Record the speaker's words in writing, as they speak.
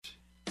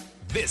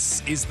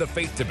This is The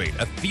Faith Debate,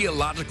 a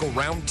theological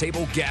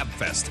roundtable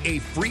gabfest, a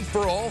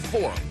free-for-all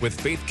forum with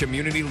faith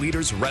community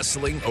leaders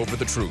wrestling over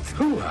the truth.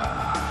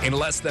 Hooah. In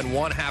less than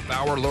 1/2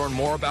 hour, learn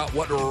more about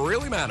what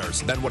really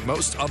matters than what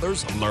most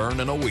others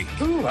learn in a week.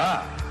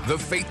 Hooah. The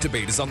Faith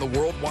Debate is on the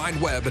World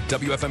Wide Web at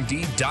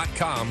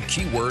WFMD.com,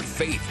 keyword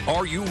faith.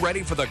 Are you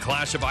ready for the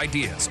clash of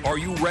ideas? Are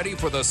you ready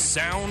for the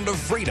sound of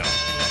freedom?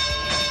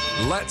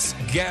 Let's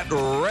get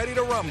ready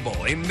to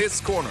rumble in this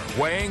corner,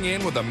 weighing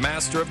in with the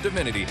Master of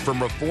Divinity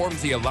from Reformed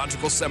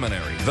Theological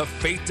Seminary, the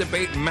Faith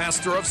Debate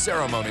Master of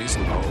Ceremonies,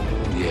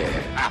 oh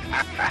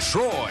yeah,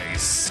 Troy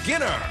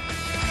Skinner.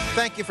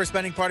 Thank you for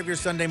spending part of your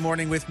Sunday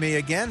morning with me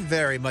again.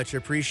 Very much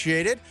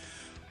appreciated.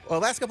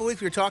 Well, last couple of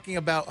weeks we were talking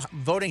about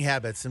voting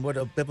habits and what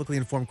a biblically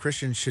informed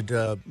Christian should,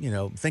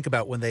 think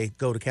about when they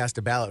go to cast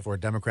a ballot for a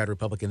Democrat,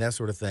 Republican, that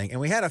sort of thing.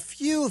 And we had a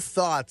few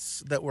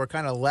thoughts that were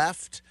kind of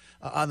left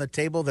on the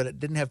table that it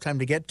didn't have time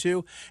to get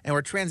to. And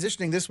we're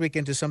transitioning this week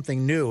into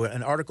something new,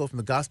 an article from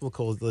the Gospel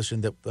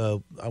Coalition that I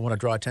want to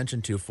draw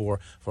attention to for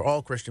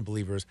all Christian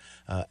believers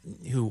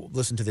who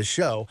listen to this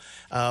show.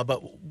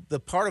 But the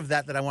part of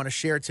that I want to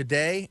share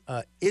today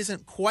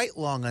isn't quite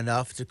long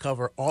enough to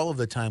cover all of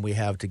the time we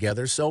have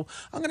together. So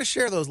I'm going to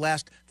share those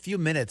last few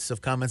minutes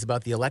of comments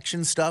about the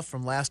election stuff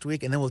from last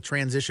week, and then we'll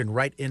transition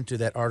right into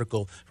that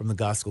article from the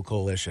Gospel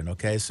Coalition,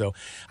 okay? So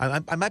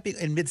I might be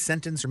in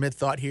mid-sentence or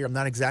mid-thought here. I'm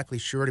not exactly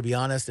sure, to be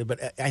honest,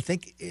 but I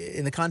think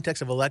in the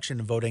context of election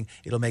and voting,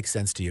 it'll make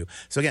sense to you.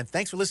 So again,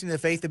 thanks for listening to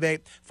The Faith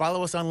Debate.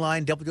 Follow us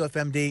online,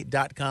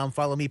 WFMD.com.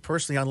 Follow me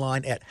personally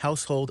online at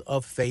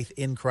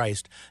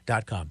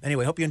householdoffaithinchrist.com.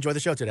 Anyway, hope you enjoy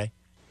the show today.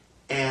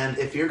 And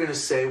if you're going to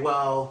say,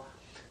 well,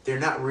 they're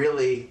not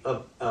really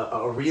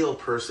a real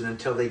person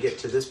until they get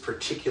to this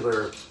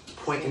particular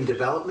point in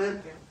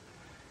development.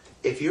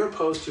 If you're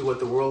opposed to what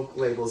the world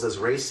labels as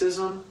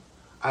racism,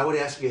 I would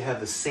ask you to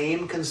have the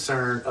same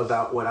concern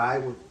about what I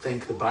would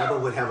think the Bible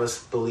would have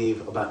us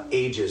believe about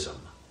ageism.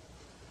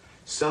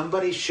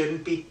 Somebody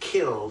shouldn't be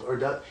killed,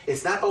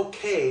 it's not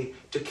okay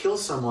to kill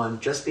someone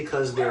just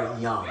because they're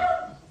young.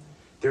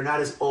 They're not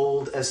as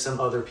old as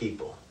some other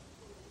people.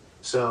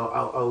 So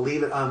I'll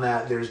leave it on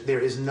that. There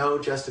is no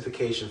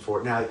justification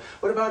for it. Now,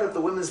 what about if the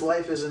woman's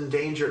life is in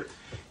danger?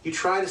 You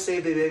try to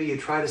save the baby, you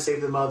try to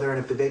save the mother, and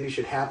if the baby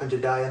should happen to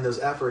die in those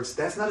efforts,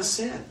 that's not a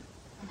sin.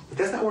 But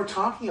that's not what we're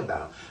talking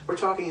about. We're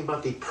talking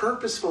about the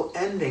purposeful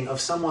ending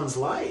of someone's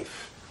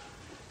life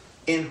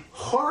in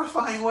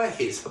horrifying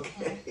ways,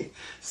 okay?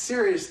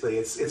 Seriously,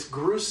 it's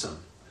gruesome.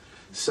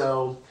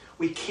 So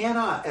we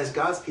cannot, as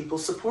God's people,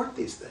 support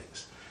these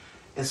things.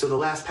 And so the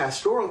last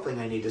pastoral thing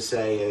I need to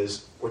say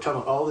is, we're talking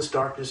about all this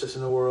darkness that's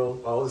in the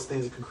world, all these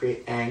things that can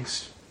create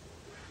angst.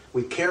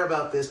 We care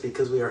about this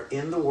because we are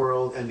in the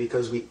world and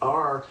because we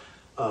are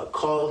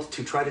called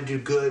to try to do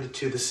good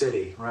to the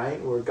city, right?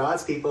 We're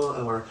God's people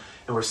and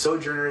we're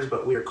sojourners,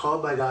 but we are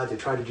called by God to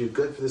try to do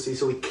good for the city,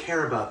 so we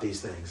care about these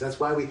things. That's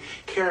why we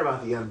care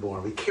about the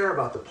unborn. We care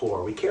about the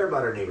poor. We care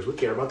about our neighbors. We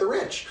care about the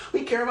rich.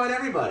 We care about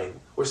everybody.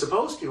 We're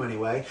supposed to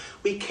anyway.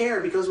 We care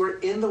because we're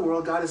in the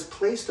world. God has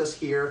placed us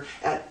here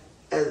at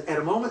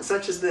a moment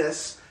such as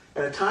this,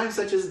 at a time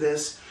such as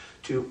this,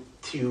 to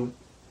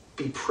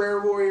be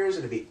prayer warriors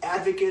and to be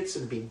advocates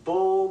and to be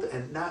bold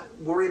and not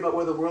worry about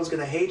whether the world's going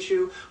to hate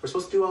you. We're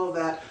supposed to do all of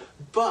that.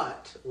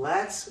 But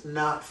let's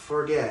not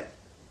forget,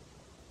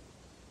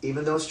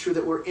 even though it's true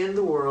that we're in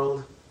the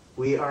world,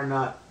 we are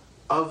not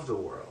of the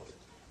world.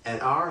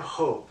 And our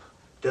hope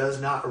does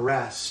not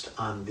rest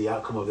on the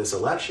outcome of this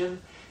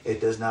election.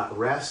 It does not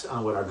rest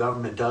on what our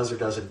government does or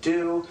doesn't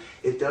do.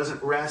 It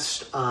doesn't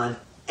rest on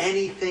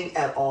anything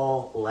at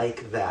all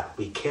like that.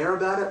 We care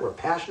about it. We're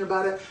passionate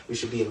about it. We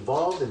should be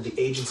involved in the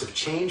agents of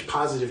change,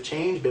 positive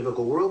change,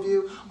 biblical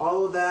worldview,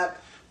 all of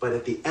that. But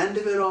at the end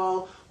of it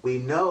all, we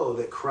know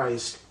that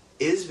Christ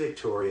is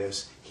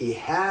victorious. He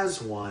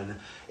has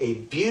won. A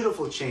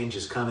beautiful change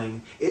is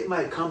coming. It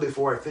might come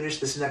before I finish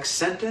this next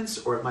sentence,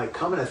 or it might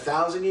come in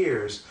 1,000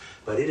 years,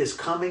 but it is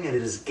coming and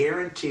it is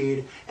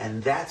guaranteed,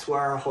 and that's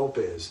where our hope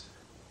is.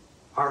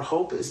 Our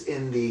hope is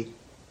in the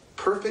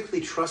perfectly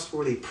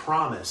trustworthy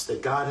promise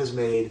that God has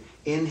made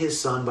in his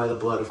Son by the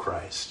blood of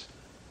Christ.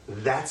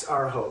 That's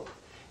our hope.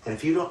 And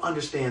if you don't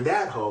understand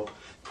that hope,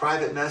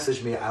 private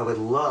message me. I would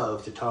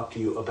love to talk to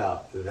you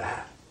about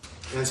that.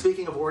 And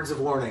speaking of words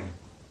of warning,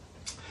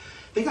 I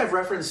think I've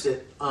referenced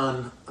it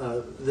on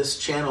this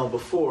channel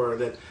before,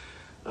 that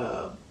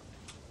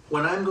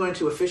when I'm going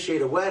to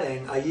officiate a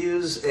wedding, I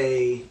use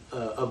a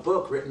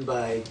book written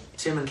by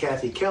Tim and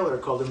Kathy Keller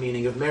called The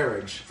Meaning of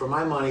Marriage. For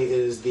my money, it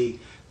is the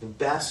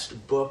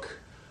best book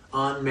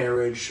on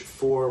marriage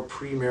for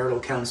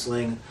premarital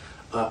counseling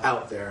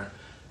out there.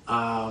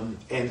 And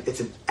it's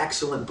an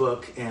excellent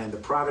book, and The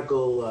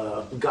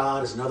Prodigal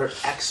God is another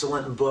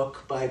excellent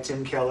book by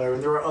Tim Keller,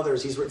 and there are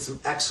others. He's written some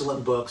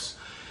excellent books.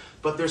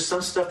 But there's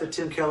some stuff that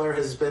Tim Keller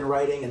has been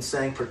writing and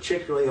saying,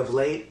 particularly of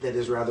late, that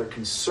is rather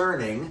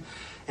concerning.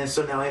 And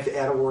so now I have to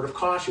add a word of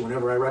caution.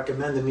 Whenever I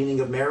recommend The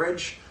Meaning of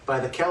Marriage by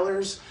the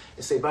Kellers,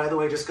 I say, by the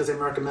way, just because I'm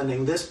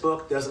recommending this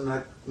book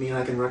doesn't mean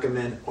I can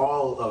recommend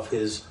all of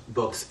his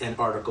books and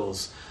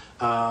articles.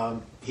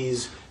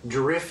 He's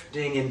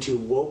drifting into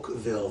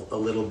Wokeville a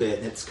little bit,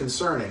 and it's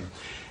concerning.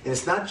 And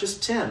it's not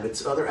just Tim,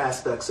 it's other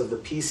aspects of the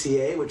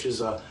PCA, which is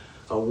a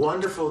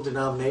wonderful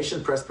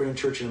denomination, Presbyterian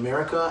Church in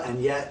America,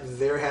 and yet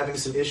they're having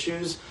some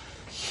issues,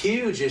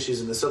 huge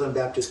issues in the Southern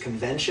Baptist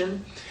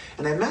Convention.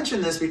 And I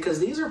mention this because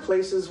these are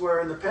places where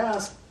in the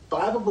past,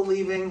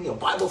 Bible-believing,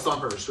 Bible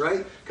thumpers,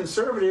 right?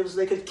 Conservatives,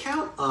 they could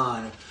count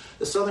on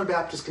the Southern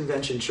Baptist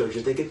Convention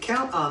churches. They could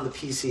count on the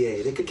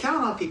PCA. They could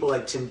count on people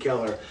like Tim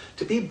Keller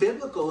to be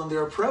biblical in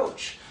their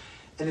approach.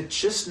 And it's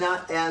just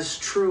not as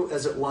true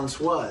as it once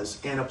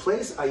was. And a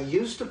place I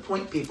used to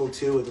point people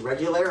to with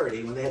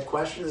regularity when they had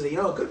questions, a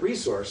good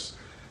resource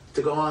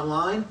to go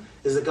online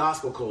is the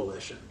Gospel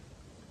Coalition.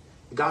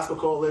 The Gospel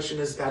Coalition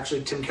is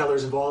actually, Tim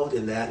Keller's involved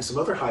in that, and some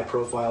other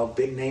high-profile,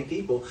 big-name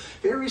people,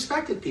 very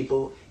respected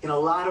people in a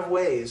lot of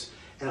ways.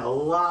 And a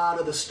lot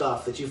of the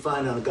stuff that you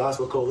find on the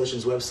Gospel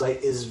Coalition's website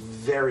is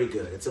very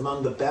good. It's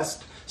among the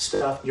best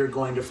stuff you're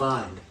going to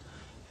find.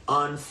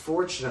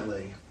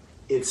 Unfortunately,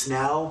 it's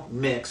now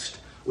mixed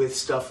with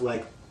stuff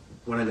like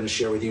what I'm going to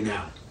share with you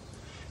now.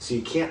 So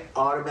you can't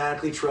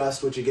automatically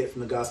trust what you get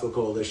from the Gospel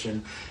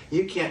Coalition.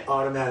 You can't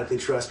automatically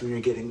trust when you're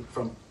getting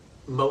from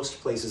most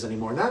places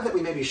anymore. Not that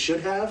we maybe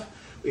should have.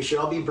 We should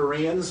all be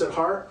Bereans at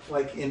heart,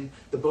 like in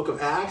the book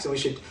of Acts, and we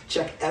should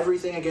check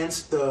everything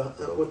against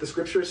what the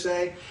scriptures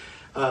say.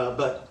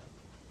 But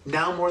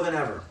now more than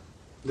ever,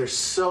 there's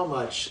so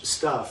much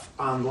stuff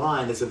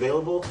online that's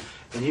available,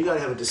 and you got to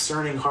have a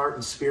discerning heart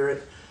and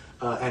spirit,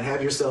 and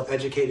have yourself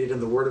educated in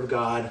the Word of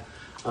God,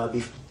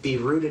 be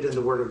rooted in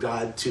the Word of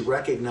God to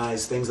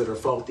recognize things that are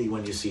faulty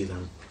when you see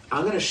them.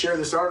 I'm going to share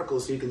this article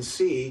so you can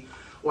see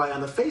why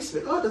on the face of it,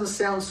 it doesn't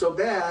sound so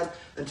bad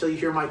until you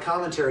hear my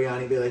commentary on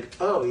it and be like,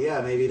 oh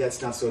yeah, maybe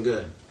that's not so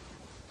good.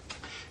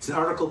 It's an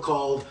article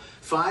called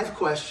 5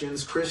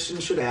 Questions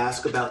Christians Should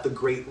Ask About the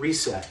Great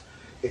Reset.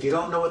 If you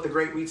don't know what the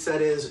Great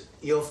Reset is,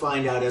 you'll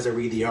find out as I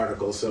read the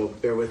article, so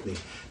bear with me.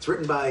 It's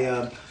written by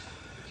a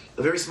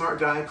very smart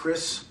guy,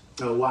 Chris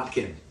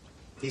Watkin.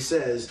 He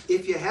says,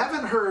 if you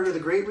haven't heard of the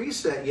Great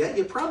Reset yet,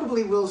 you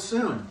probably will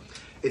soon.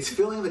 It's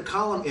filling the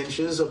column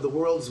inches of the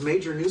world's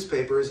major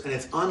newspapers, and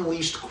it's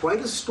unleashed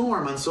quite a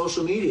storm on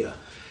social media.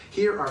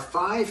 Here are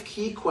 5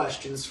 key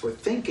questions for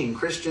thinking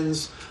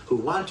Christians who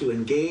want to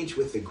engage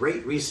with the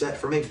Great Reset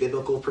from a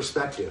biblical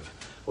perspective.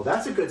 Well,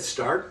 that's a good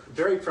start.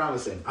 Very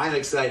promising. I'm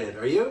excited.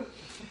 Are you?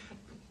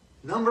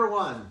 Number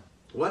 1,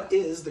 what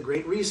is the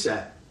Great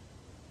Reset?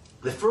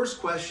 The first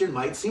question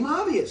might seem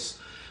obvious,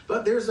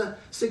 but there's a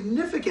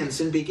significance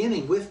in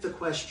beginning with the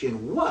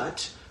question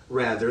what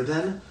rather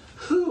than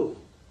who.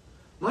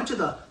 Much of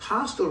the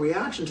hostile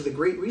reaction to the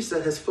Great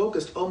Reset has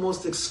focused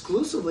almost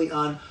exclusively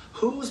on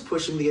who's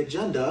pushing the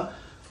agenda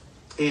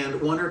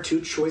and 1 or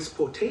 2 choice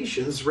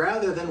quotations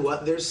rather than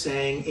what they're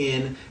saying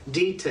in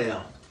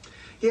detail.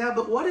 Yeah,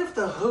 but what if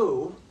the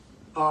who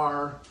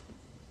are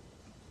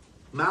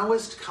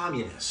Maoist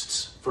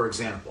communists, for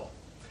example?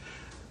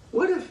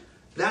 What if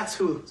that's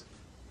who's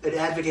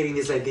advocating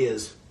these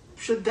ideas?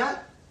 Should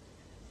that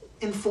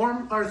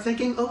inform our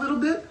thinking a little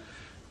bit?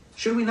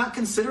 Should we not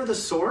consider the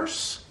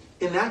source?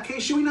 In that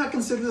case, should we not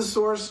consider the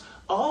source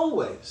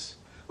always?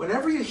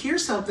 Whenever you hear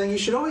something, you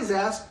should always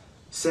ask,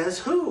 says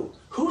who?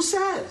 Who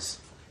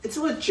says? It's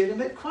a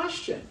legitimate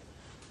question.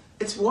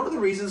 It's one of the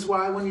reasons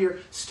why when you're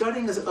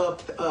studying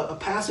a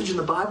passage in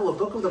the Bible, a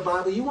book of the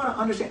Bible, you want to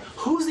understand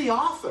who's the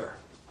author?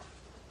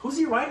 Who's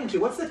he writing to?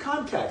 What's the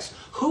context?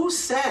 Who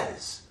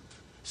says?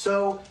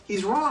 So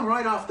he's wrong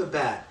right off the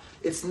bat.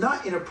 It's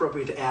not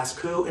inappropriate to ask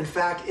who. In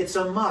fact, it's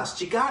a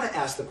must. You got to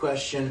ask the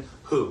question,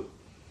 who?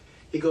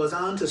 He goes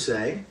on to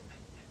say,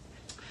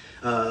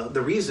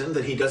 the reason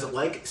that he doesn't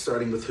like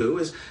starting with who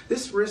is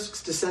this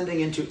risks descending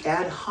into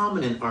ad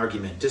hominem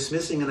argument,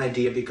 dismissing an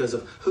idea because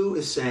of who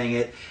is saying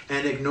it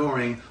and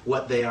ignoring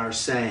what they are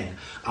saying.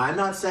 I'm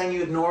not saying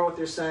you ignore what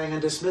they're saying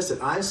and dismiss it.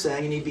 I'm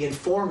saying you need to be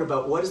informed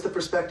about what is the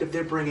perspective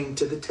they're bringing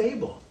to the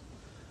table.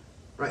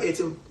 Right?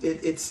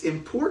 It's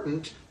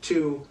important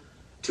to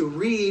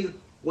read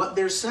what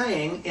they're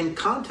saying in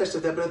context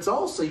of that, but it's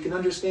also, you can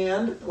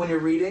understand when you're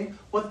reading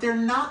what they're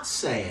not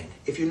saying.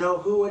 If you know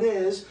who it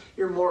is,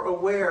 you're more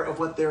aware of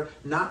what they're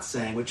not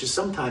saying, which is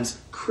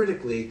sometimes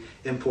critically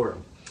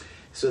important.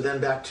 So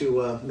then back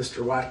to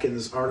Mr.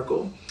 Watkins'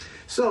 article.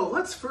 So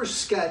let's first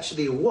sketch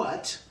the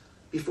what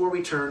before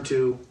we turn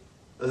to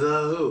the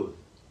who.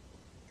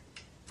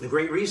 The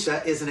Great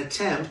Reset is an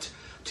attempt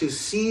to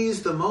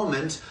seize the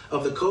moment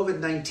of the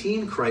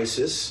COVID-19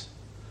 crisis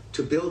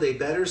to build a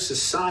better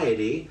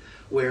society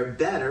where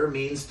better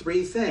means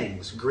 3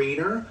 things: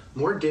 greener,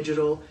 more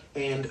digital,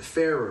 and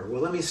fairer.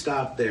 Well, let me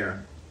stop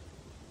there.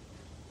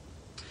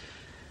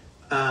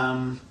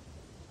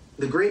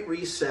 The Great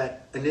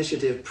Reset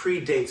initiative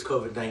predates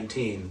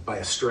COVID-19 by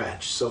a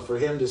stretch. So for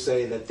him to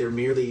say that they're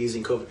merely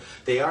using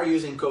they are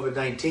using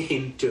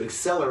COVID-19 to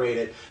accelerate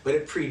it, but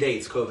it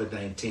predates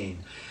COVID-19.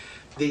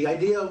 The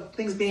idea of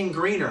things being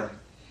greener.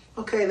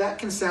 Okay, that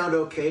can sound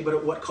okay, but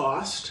at what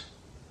cost?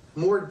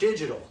 More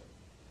digital.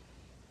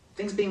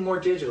 Things being more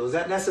digital, is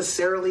that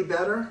necessarily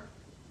better?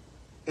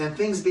 And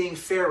things being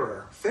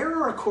fairer.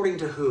 Fairer according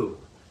to who?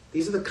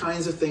 These are the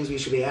kinds of things we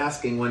should be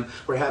asking when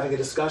we're having a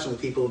discussion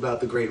with people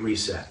about the Great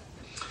Reset.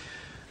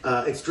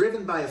 It's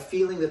driven by a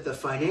feeling that the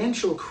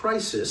financial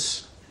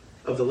crisis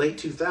of the late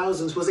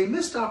 2000s was a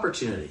missed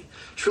opportunity.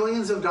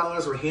 Trillions of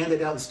dollars were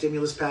handed out in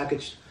stimulus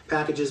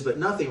packages, but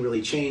nothing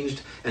really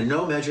changed, and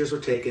no measures were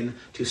taken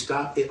to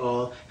stop it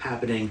all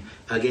happening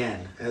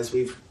again. As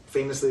we've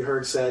famously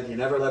heard said, you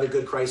never let a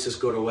good crisis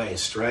go to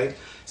waste, right?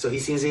 So he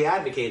seems to be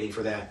advocating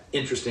for that,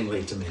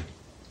 interestingly to me.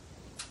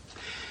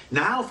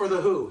 Now for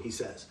the who, he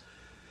says.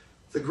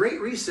 The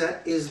Great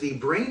Reset is the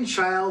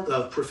brainchild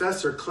of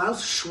Professor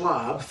Klaus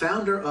Schwab,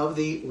 founder of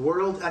the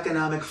World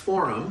Economic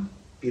Forum.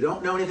 If you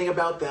don't know anything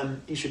about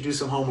them, you should do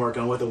some homework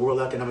on what the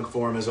World Economic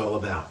Forum is all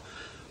about.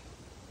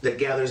 That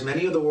gathers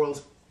many of the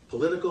world's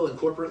political and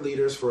corporate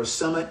leaders for a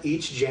summit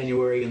each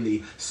January in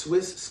the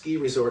Swiss ski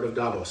resort of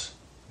Davos.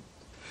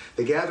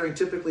 The gathering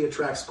typically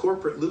attracts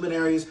corporate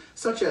luminaries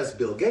such as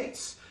Bill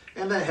Gates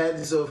and the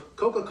heads of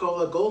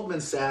Coca-Cola, Goldman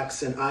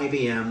Sachs, and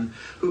IBM,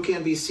 who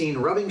can be seen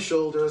rubbing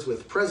shoulders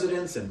with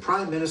presidents and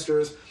prime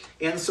ministers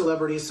and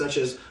celebrities such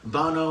as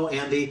Bono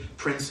and the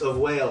Prince of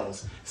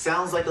Wales.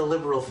 Sounds like a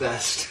liberal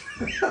fest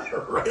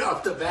right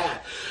off the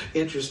bat.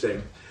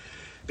 Interesting.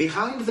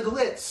 Behind the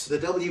glitz, the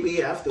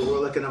WEF, the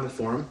World Economic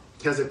Forum,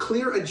 has a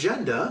clear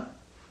agenda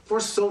for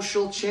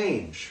social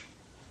change.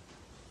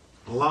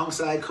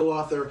 Alongside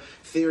co-author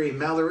Thierry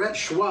Malleret,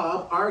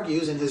 Schwab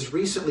argues in his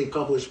recently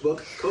published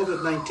book,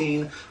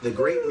 COVID-19, The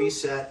Great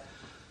Reset,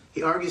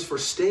 he argues for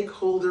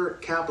stakeholder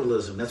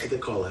capitalism. That's what they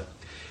call it.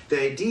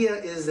 The idea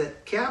is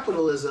that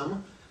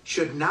capitalism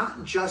should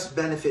not just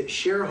benefit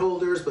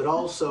shareholders, but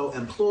also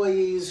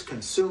employees,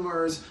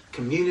 consumers,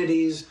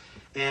 communities,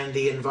 and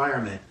the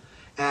environment,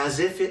 as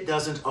if it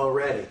doesn't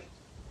already.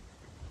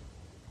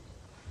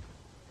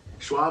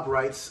 Schwab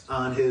writes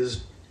on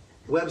his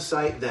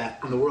website,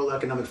 on the World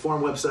Economic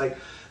Forum website,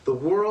 the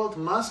world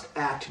must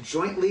act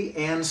jointly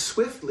and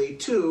swiftly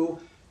to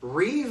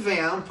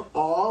revamp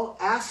all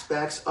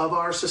aspects of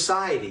our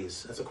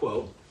societies, that's a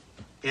quote,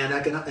 and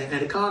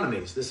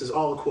economies. This is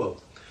all a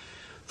quote.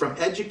 From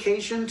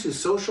education to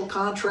social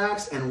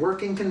contracts and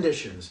working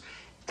conditions,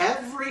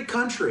 every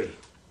country,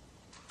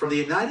 from the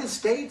United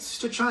States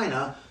to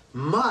China,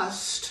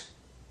 must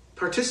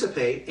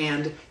participate,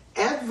 and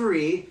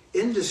every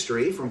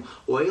industry, from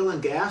oil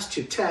and gas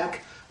to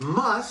tech,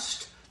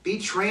 must be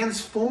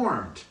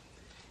transformed.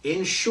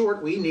 In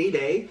short, we need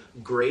a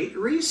great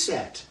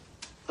reset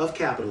of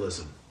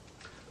capitalism.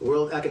 The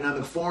World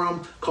Economic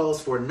Forum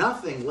calls for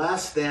nothing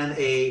less than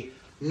a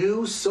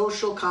new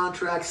social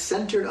contract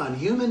centered on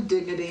human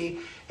dignity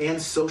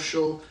and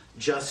social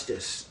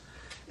justice.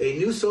 A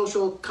new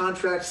social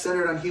contract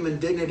centered on human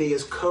dignity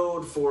is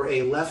code for a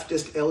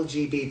leftist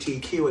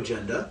LGBTQ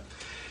agenda.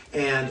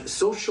 And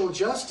social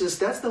justice,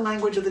 that's the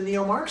language of the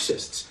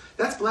neo-Marxists.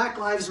 That's Black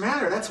Lives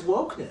Matter. That's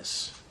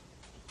wokeness.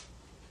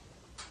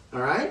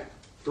 All right?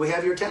 Do we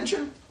have your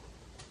attention?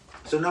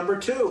 So number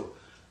 2,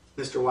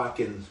 Mr.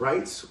 Watkins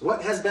writes,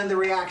 what has been the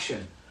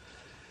reaction?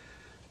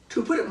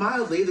 To put it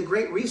mildly, the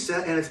Great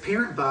Reset and its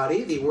parent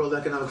body, the World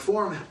Economic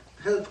Forum,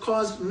 have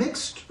caused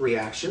mixed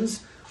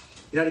reactions.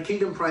 United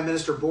Kingdom Prime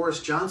Minister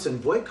Boris Johnson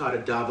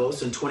boycotted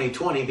Davos in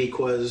 2020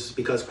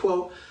 because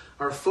quote,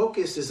 our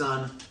focus is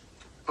on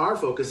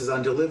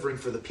delivering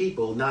for the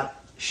people,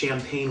 not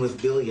champagne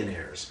with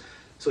billionaires.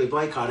 So he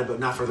boycotted, but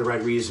not for the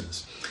right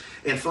reasons.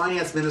 And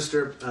Finance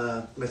Minister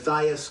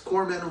Matthias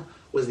Cormann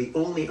was the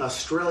only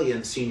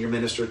Australian senior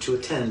minister to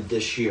attend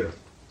this year.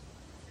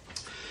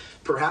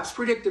 Perhaps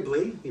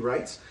predictably, he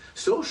writes,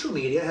 social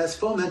media has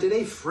fomented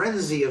a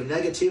frenzy of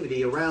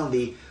negativity around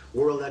the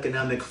World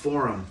Economic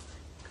Forum.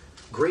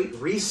 Great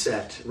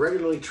Reset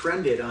regularly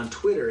trended on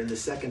Twitter in the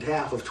second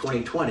half of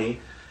 2020,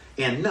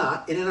 and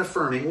not in an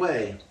affirming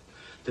way.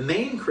 The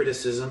main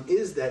criticism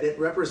is that it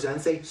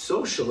represents a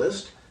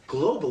socialist,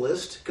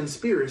 globalist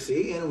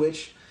conspiracy in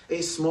which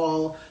a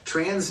small,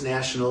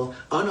 transnational,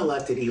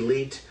 unelected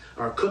elite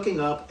are cooking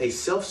up a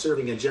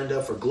self-serving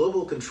agenda for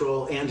global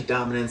control and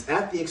dominance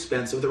at the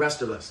expense of the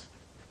rest of us.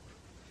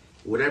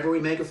 Whatever we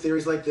make of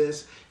theories like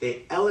this,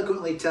 they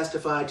eloquently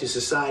testify to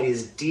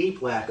society's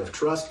deep lack of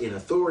trust in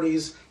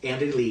authorities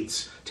and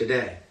elites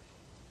today.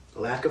 A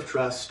lack of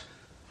trust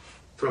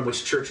from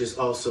which churches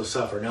also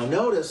suffer. Now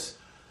notice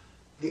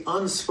the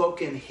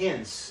unspoken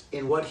hints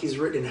in what he's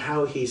written and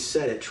how he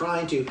said it,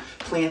 trying to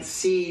plant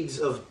seeds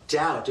of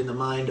doubt in the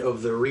mind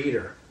of the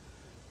reader.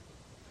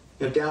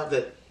 Doubt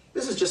that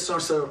this is just some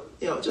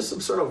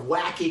sort of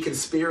wacky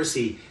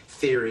conspiracy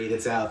theory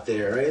that's out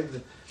there, right?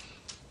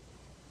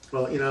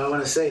 Well, I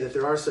want to say that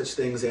there are such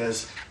things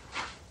as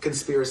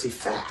conspiracy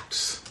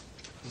facts.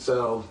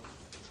 So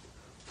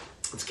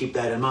let's keep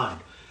that in mind.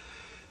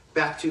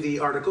 Back to the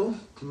article.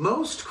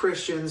 Most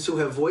Christians who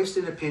have voiced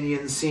an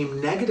opinion seem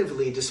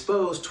negatively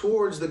disposed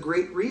towards the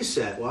Great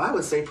Reset. Well, I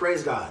would say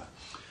praise God.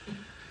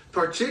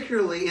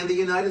 particularly in the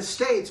United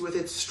States with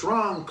its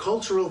strong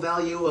cultural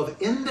value of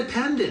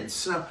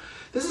independence. Now,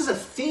 this is a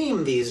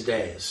theme these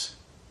days.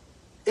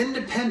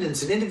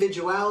 Independence and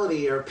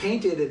individuality are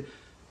painted in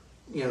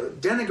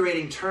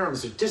denigrating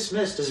terms, are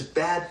dismissed as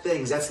bad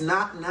things. That's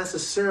not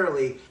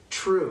necessarily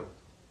true.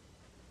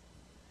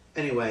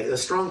 Anyway, the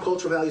strong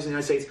cultural values in the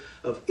United States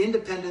of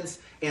independence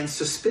and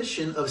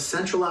suspicion of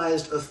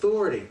centralized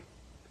authority.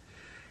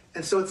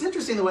 And so it's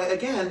interesting the way,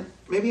 again,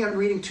 maybe I'm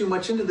reading too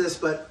much into this,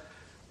 but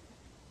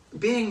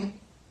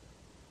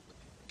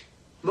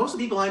most of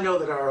the people I know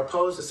that are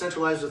opposed to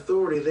centralized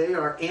authority, they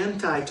are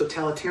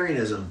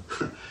anti-totalitarianism.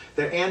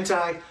 They're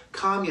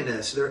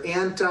anti-communist. They're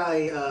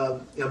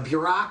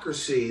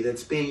anti-bureaucracy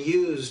that's being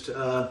used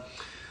to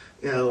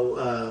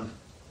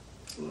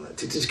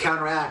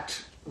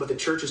counteract what the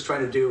church is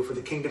trying to do for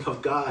the kingdom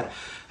of God.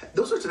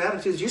 Those sorts of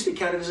attitudes used to be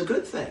counted as a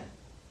good thing.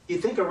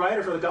 You'd think a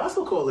writer for the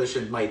Gospel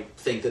Coalition might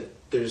think that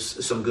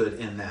there's some good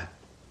in that.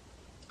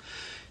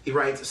 He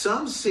writes,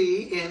 some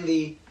see in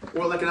the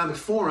World Economic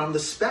Forum the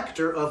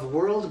specter of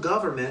world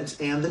government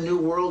and the New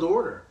World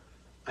Order,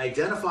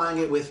 identifying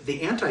it with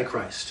the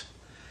Antichrist.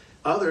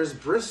 Others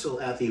bristle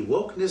at the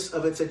wokeness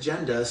of its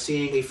agenda,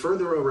 seeing a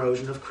further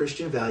erosion of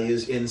Christian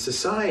values in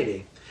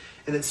society.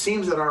 And it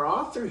seems that our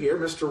author here,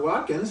 Mr.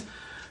 Watkins,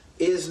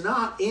 is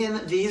not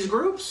in these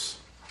groups.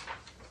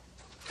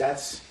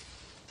 That's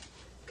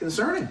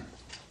concerning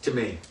to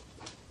me.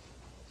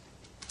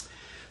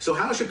 So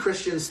how should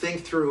Christians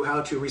think through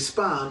how to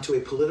respond to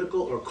a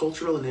political or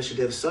cultural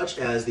initiative such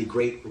as the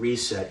Great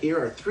Reset? Here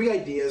are 3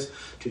 ideas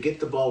to get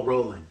the ball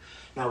rolling.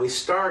 Now, we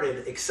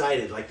started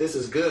excited, like this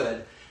is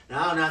good.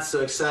 Now I'm not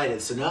so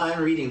excited. So now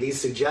I'm reading these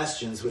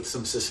suggestions with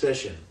some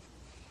suspicion.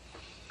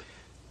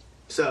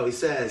 So he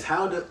says,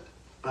 how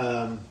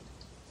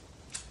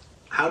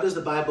does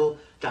the Bible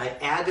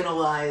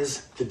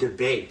diagonalize the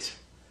debate?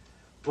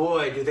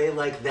 Boy, do they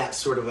like that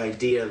sort of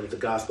idea with the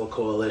Gospel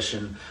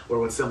Coalition, or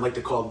what some like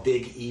to call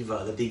Big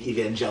Eva, the big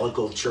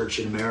evangelical church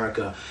in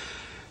America.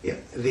 Yeah,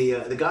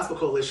 the Gospel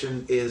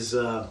Coalition is,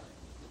 you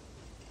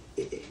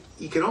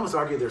can almost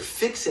argue they're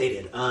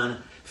fixated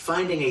on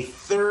finding a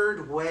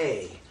third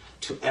way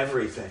to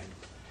everything.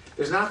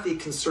 There's not the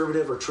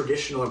conservative or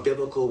traditional or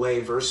biblical way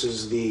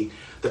versus the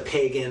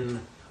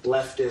pagan,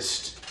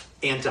 leftist,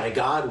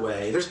 anti-God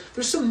way. There's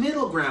some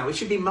middle ground. We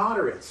should be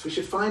moderates. We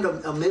should find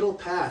a middle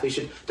path. We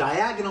should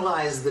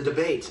diagonalize the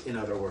debate, in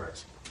other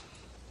words.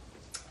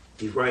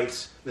 He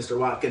writes, Mr.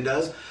 Watkin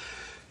does,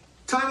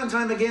 time and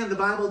time again, the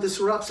Bible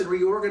disrupts and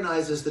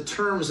reorganizes the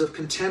terms of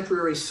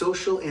contemporary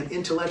social and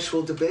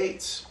intellectual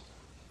debates.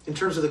 In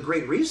terms of the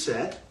Great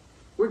Reset,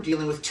 we're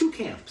dealing with 2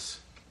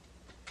 camps.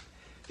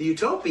 The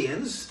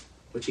utopians,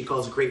 which he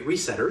calls Great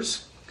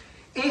Resetters,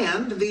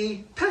 and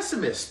the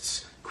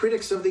pessimists,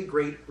 critics of the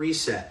Great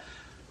Reset.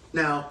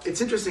 Now,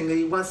 it's interesting that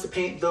he wants to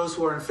paint those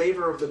who are in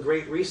favor of the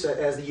Great Reset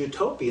as the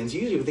utopians.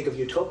 Usually we think of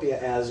utopia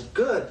as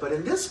good, but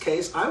in this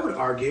case, I would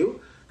argue,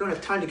 I don't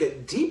have time to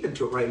get deep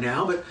into it right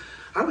now, but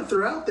I would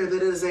throw out there that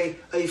it is a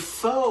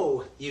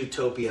faux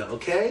utopia,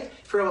 okay?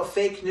 If you're about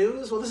fake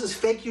news, well, this is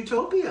fake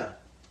utopia.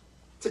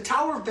 It's a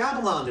Tower of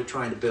Babylon they're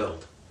trying to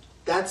build.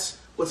 That's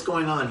what's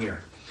going on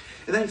here.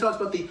 And then he talks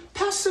about the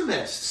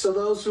pessimists, so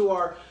those who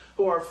are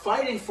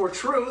fighting for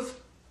truth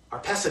are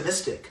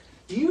pessimistic.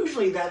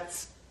 Usually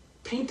that's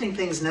painting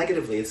things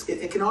negatively.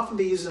 It can often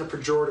be used in a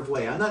pejorative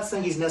way. I'm not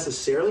saying he's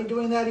necessarily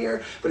doing that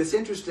here, but it's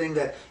interesting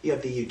that you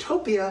have the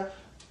utopia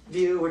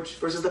view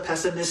versus the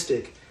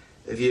pessimistic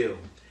view.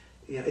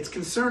 It's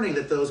concerning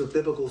that those with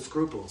biblical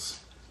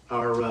scruples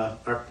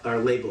are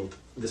labeled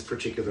this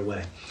particular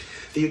way.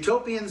 The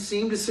utopians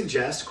seem to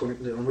suggest,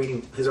 I'm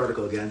reading his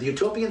article again, the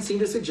utopians seem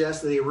to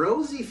suggest that a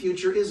rosy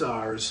future is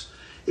ours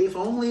if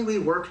only we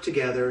work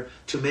together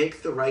to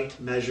take the right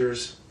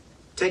measures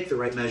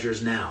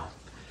now.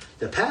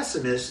 The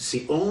pessimists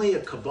see only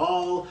a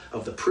cabal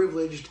of the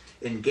privileged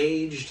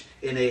engaged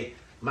in a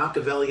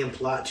Machiavellian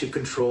plot to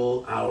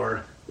control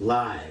our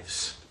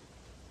lives.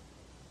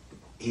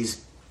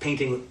 He's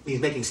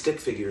making stick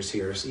figures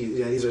here.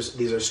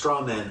 These are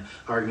straw man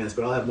arguments,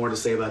 but I'll have more to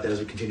say about that as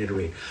we continue to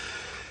read.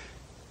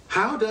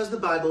 How does the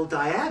Bible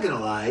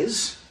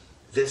diagonalize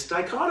this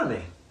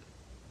dichotomy?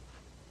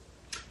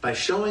 By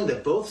showing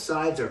that both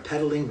sides are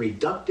peddling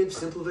reductive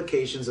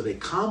simplifications of a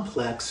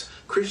complex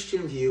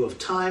Christian view of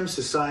time,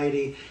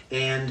 society,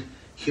 and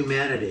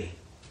humanity.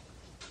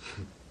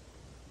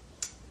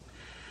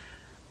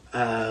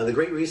 The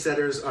Great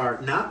Resetters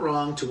are not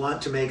wrong to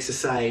want to make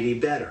society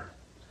better.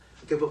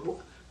 Okay, but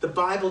the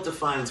Bible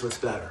defines what's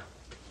better.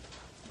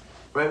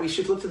 Right? We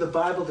should look to the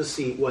Bible to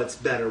see what's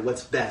better,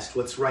 what's best,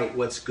 what's right,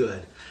 what's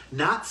good.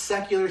 Not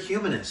secular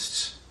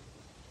humanists.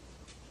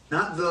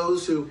 Not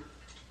those who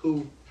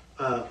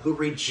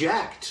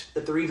reject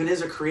that there even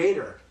is a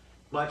creator,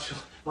 much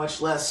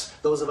less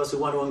those of us who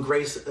want to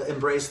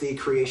embrace the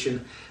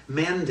creation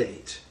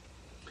mandate.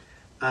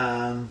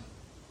 And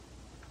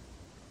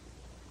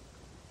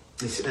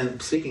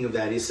speaking of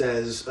that, he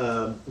says,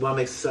 want to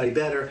make society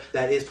better,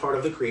 that is part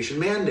of the creation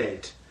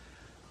mandate.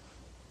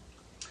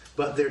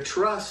 But their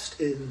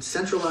trust in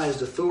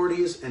centralized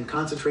authorities and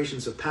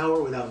concentrations of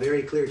power without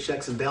very clear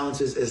checks and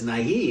balances is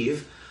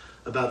naive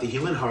about the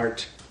human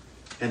heart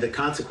and the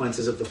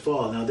consequences of the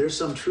fall. Now, there's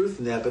some truth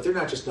in that, but they're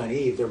not just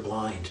naive, they're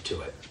blind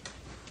to it.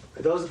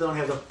 Those that don't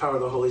have the power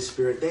of the Holy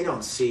Spirit, they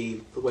don't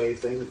see the way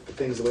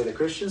things the way the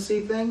Christians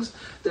see things.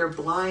 They're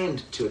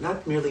blind to it,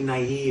 not merely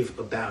naive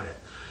about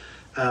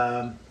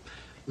it.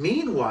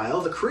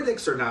 Meanwhile, the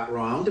critics are not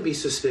wrong to be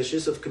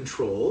suspicious of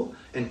control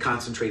and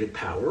concentrated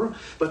power,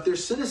 but their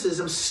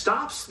cynicism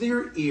stops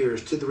their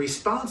ears to the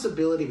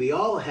responsibility we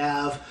all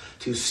have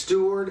to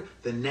steward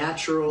the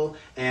natural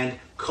and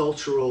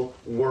cultural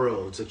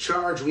worlds, a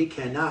charge we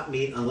cannot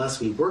meet unless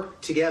we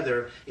work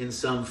together in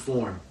some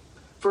form.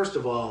 First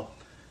of all,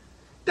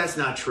 that's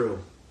not true.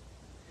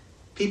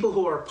 People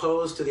who are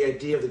opposed to the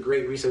idea of the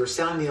Great Reset, or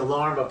sounding the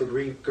alarm about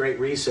the Great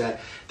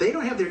Reset, they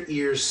don't have their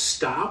ears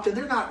stopped, and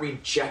they're not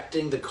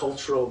rejecting the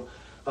cultural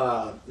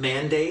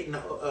mandate and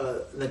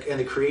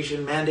the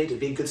creation mandate to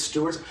be good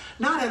stewards.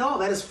 Not at all.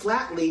 That is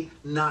flatly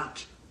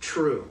not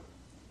true.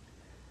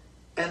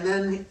 And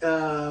then,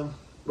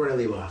 where did I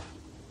leave off?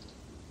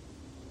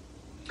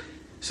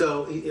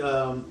 So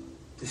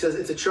he says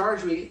it's a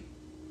charge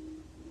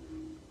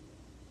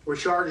we're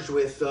charged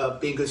with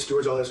being good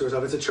stewards, all that sort of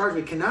stuff. It's a charge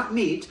we cannot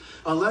meet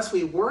unless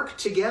we work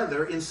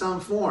together in some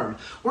form.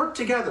 Work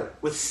together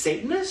with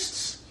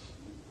Satanists?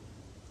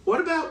 What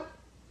about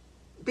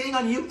being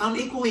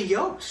unequally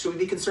yoked? Should we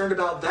be concerned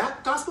about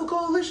that gospel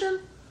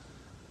coalition?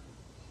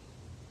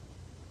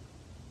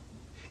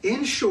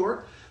 In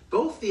short,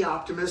 both the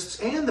optimists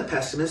and the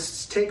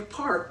pessimists take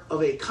part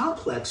of a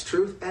complex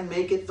truth and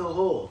make it the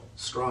whole.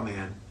 Straw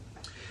man.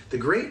 The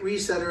Great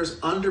Resetters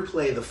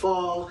underplay the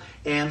fall,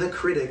 and the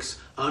critics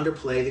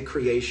underplay the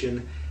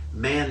creation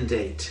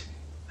mandate.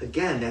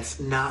 Again, that's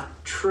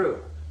not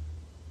true.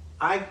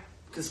 I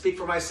can speak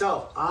for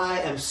myself.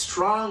 I am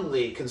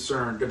strongly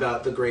concerned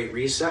about the Great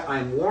Reset.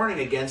 I'm warning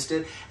against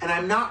it, and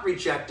I'm not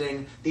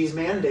rejecting these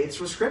mandates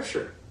from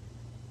Scripture.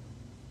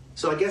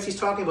 So I guess he's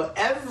talking about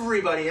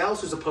everybody else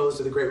who's opposed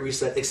to the Great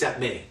Reset except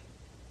me.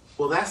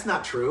 Well, that's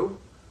not true.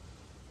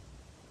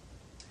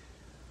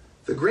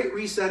 The Great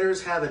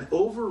Resetters have an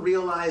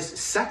over-realized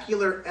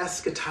secular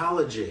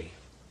eschatology.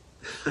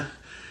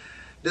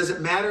 Does it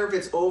matter if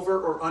it's over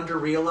or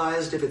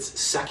under-realized if it's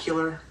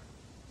secular?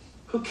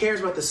 Who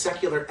cares about the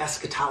secular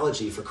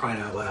eschatology, for crying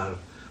out loud?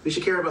 We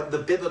should care about the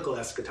biblical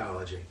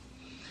eschatology.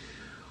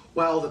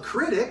 While the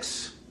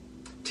critics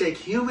take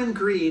human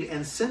greed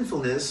and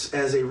sinfulness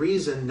as a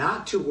reason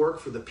not to work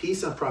for the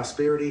peace and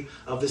prosperity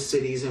of the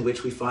cities in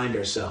which we find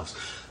ourselves.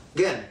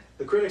 Again,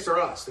 the critics are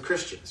us, the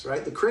Christians,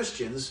 right? The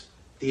Christians,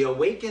 the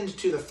awakened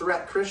to the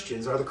threat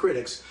Christians are the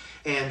critics,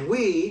 and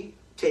we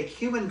take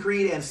human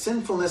greed and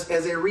sinfulness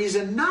as a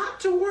reason not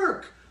to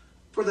work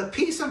for the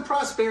peace and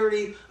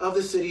prosperity of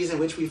the cities in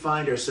which we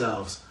find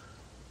ourselves.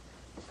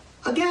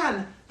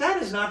 Again, that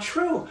is not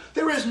true.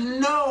 There is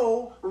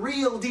no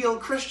real deal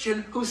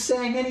Christian who's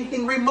saying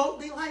anything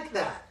remotely like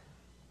that.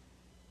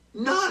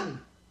 None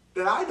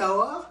that I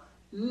know of.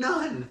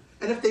 None.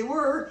 And if they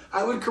were,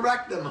 I would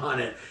correct them on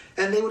it.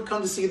 And they would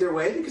come to see their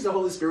way because the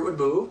Holy Spirit would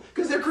move,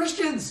 because they're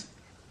Christians.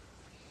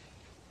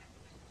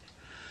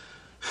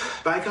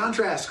 By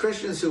contrast,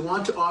 Christians who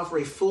want to offer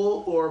a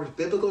full-orbed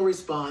biblical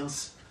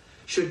response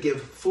should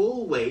give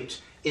full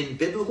weight in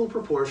biblical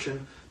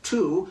proportion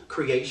to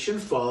creation,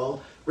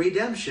 fall,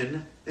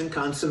 redemption, and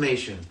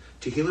consummation,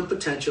 to human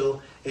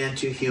potential and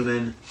to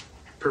human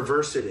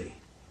perversity.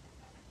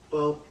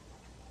 Well,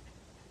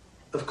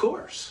 of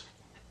course.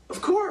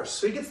 Of course.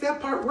 So he gets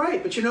that part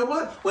right. But you know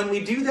what? When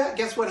we do that,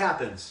 guess what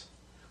happens?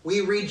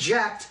 We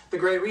reject the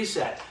Great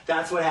Reset.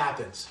 That's what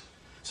happens.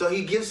 So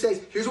he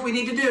says, here's what we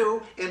need to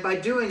do, and by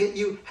doing it,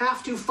 you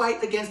have to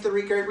fight against the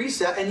Great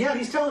Reset, and yet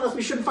he's telling us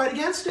we shouldn't fight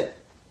against it.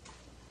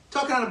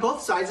 Talking out of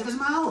both sides of his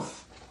mouth.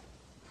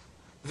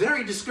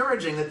 Very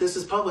discouraging that this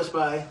is published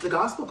by the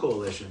Gospel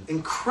Coalition.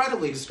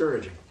 Incredibly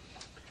discouraging.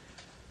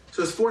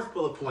 So his fourth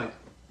bullet point,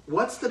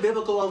 what's the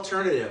biblical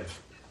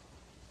alternative?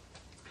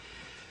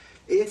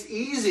 It's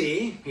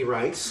easy, he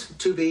writes,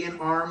 to be an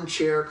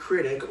armchair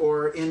critic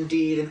or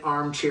indeed an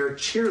armchair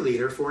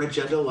cheerleader for an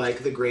agenda like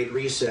the Great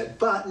Reset.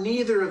 But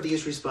neither of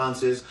these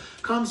responses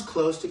comes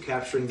close to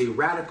capturing the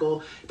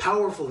radical,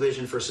 powerful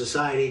vision for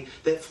society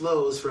that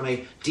flows from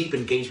a deep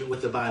engagement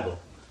with the Bible.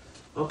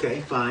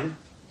 Okay, fine.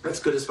 That's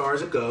good as far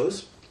as it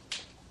goes.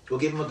 We'll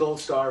give him a gold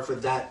star for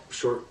that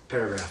short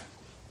paragraph.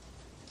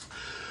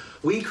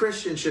 We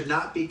Christians should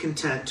not be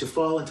content to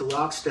fall into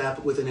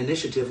lockstep with an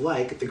initiative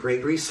like the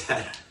Great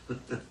Reset,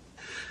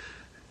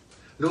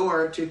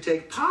 nor to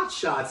take pot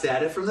shots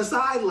at it from the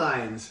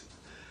sidelines.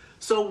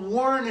 So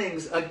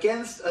warnings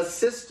against a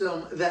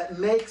system that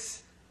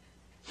makes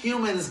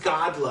humans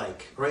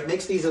godlike, right?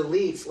 Makes these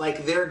elites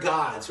like they're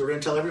gods who are going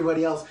to tell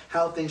everybody else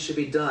how things should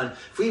be done.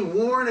 If we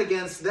warn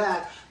against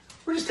that,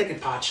 we're just taking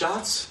pot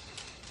shots.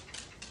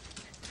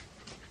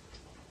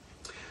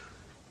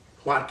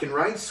 Watkin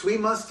writes, we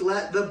must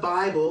let the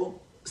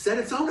Bible set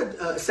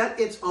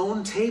its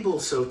own table,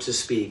 so to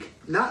speak,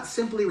 not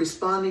simply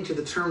responding to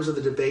the terms of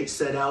the debate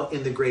set out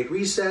in the Great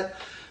Reset,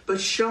 but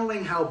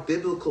showing how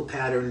biblical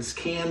patterns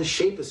can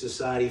shape a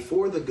society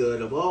for the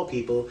good of all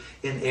people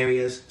in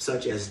areas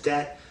such as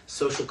debt,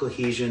 social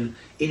cohesion,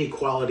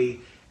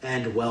 inequality,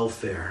 and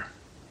welfare.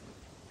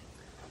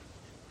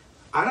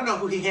 I don't know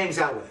who he hangs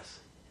out with,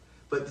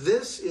 but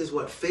this is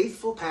what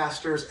faithful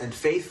pastors and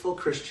faithful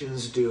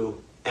Christians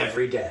do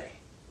every day.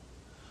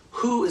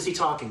 Who is he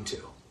talking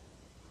to?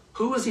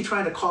 Who is he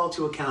trying to call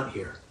to account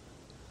here?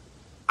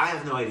 I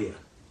have no idea.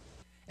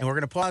 And we're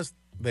going to pause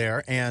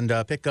there and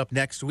pick up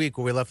next week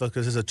where we left off,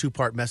 because there's a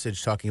two-part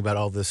message talking about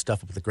all this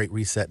stuff with the Great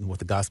Reset and what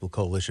the Gospel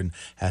Coalition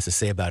has to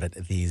say about it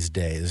these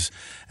days.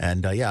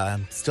 And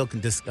I'm still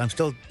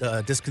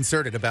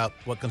disconcerted about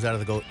what comes out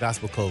of the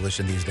Gospel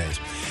Coalition these days.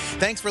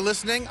 Thanks for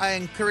listening. I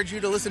encourage you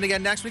to listen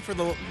again next week for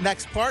the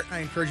next part. I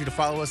encourage you to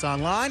follow us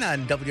online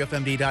on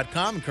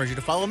WFMD.com. I encourage you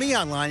to follow me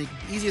online.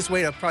 The easiest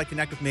way to probably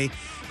connect with me,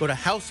 go to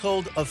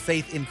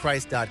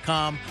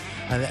householdoffaithinchrist.com.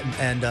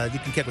 And you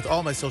can connect with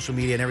all my social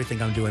media and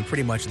everything I'm doing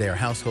pretty much there,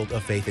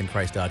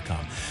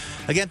 householdoffaithinchrist.com.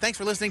 Again, thanks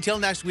for listening. Till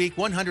next week,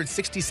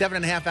 167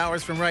 and a half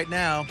hours from right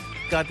now.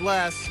 God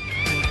bless.